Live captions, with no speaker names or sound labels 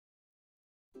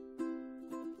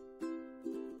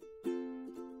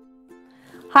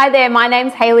Hi there, my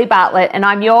name's Hayley Bartlett and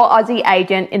I'm your Aussie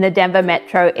agent in the Denver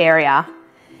metro area.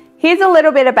 Here's a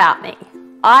little bit about me.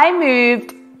 I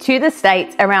moved to the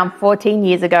States around 14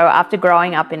 years ago after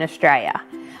growing up in Australia.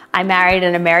 I married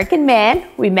an American man.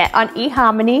 We met on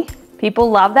eHarmony. People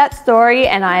love that story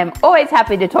and I am always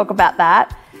happy to talk about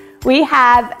that. We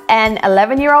have an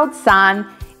 11-year-old son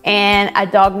and a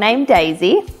dog named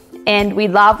Daisy, and we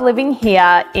love living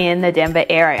here in the Denver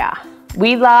area.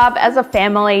 We love as a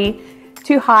family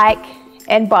to hike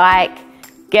and bike,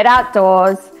 get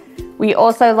outdoors. We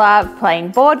also love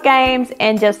playing board games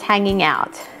and just hanging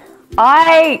out.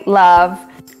 I love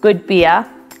good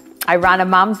beer. I run a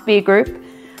mum's beer group.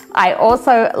 I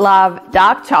also love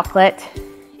dark chocolate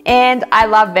and I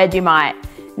love Vegemite.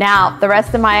 Now, the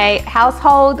rest of my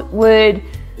household would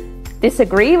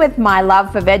disagree with my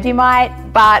love for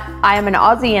Vegemite, but I am an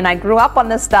Aussie and I grew up on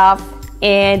this stuff.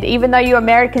 And even though you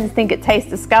Americans think it tastes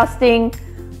disgusting,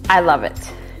 I love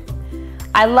it.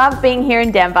 I love being here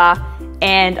in Denver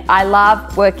and I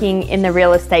love working in the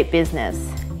real estate business.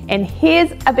 And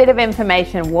here's a bit of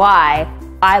information why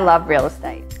I love real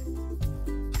estate.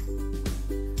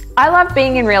 I love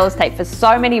being in real estate for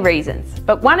so many reasons,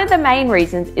 but one of the main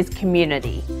reasons is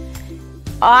community.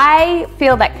 I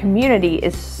feel that community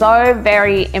is so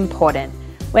very important.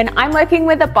 When I'm working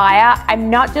with a buyer, I'm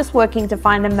not just working to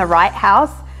find them the right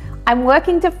house, I'm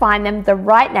working to find them the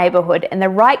right neighborhood and the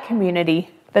right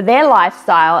community for their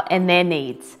lifestyle and their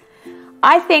needs.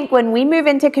 I think when we move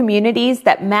into communities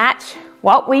that match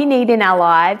what we need in our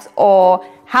lives or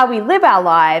how we live our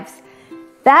lives,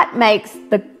 that makes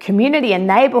the community and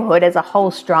neighborhood as a whole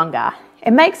stronger.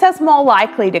 It makes us more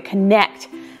likely to connect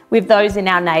with those in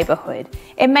our neighborhood.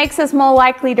 It makes us more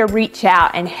likely to reach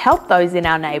out and help those in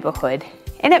our neighborhood.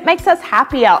 And it makes us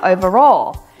happier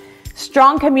overall.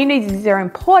 Strong communities are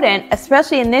important,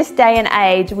 especially in this day and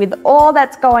age with all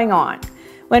that's going on.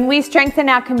 When we strengthen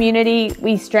our community,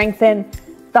 we strengthen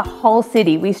the whole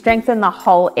city, we strengthen the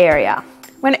whole area.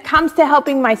 When it comes to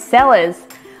helping my sellers,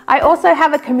 I also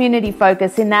have a community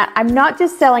focus in that I'm not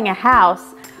just selling a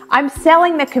house, I'm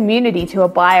selling the community to a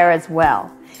buyer as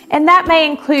well. And that may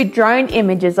include drone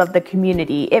images of the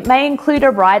community. It may include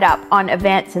a write-up on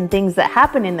events and things that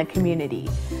happen in the community.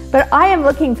 But I am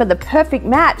looking for the perfect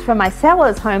match for my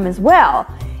seller's home as well.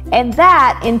 And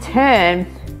that, in turn,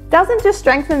 doesn't just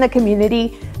strengthen the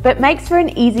community, but makes for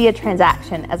an easier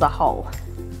transaction as a whole.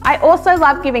 I also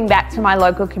love giving back to my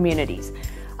local communities.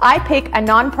 I pick a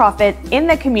nonprofit in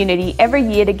the community every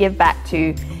year to give back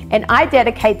to, and I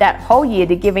dedicate that whole year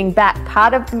to giving back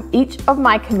part of each of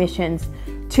my commissions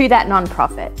to that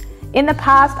nonprofit. In the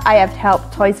past, I have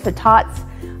helped Toys for Tots.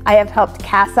 I have helped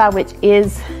CASA, which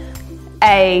is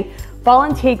a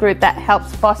volunteer group that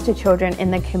helps foster children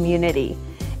in the community.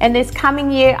 And this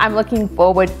coming year, I'm looking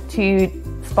forward to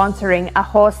sponsoring a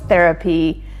horse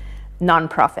therapy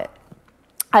nonprofit.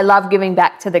 I love giving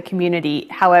back to the community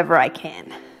however I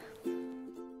can.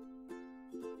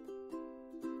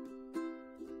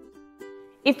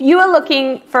 If you are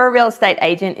looking for a real estate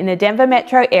agent in the Denver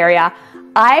metro area,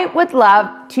 I would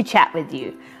love to chat with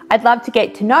you. I'd love to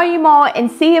get to know you more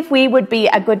and see if we would be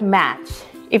a good match.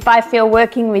 If I feel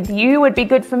working with you would be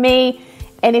good for me,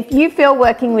 and if you feel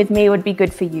working with me would be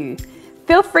good for you.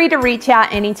 Feel free to reach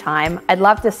out anytime. I'd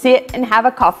love to sit and have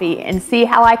a coffee and see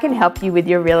how I can help you with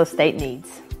your real estate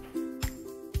needs.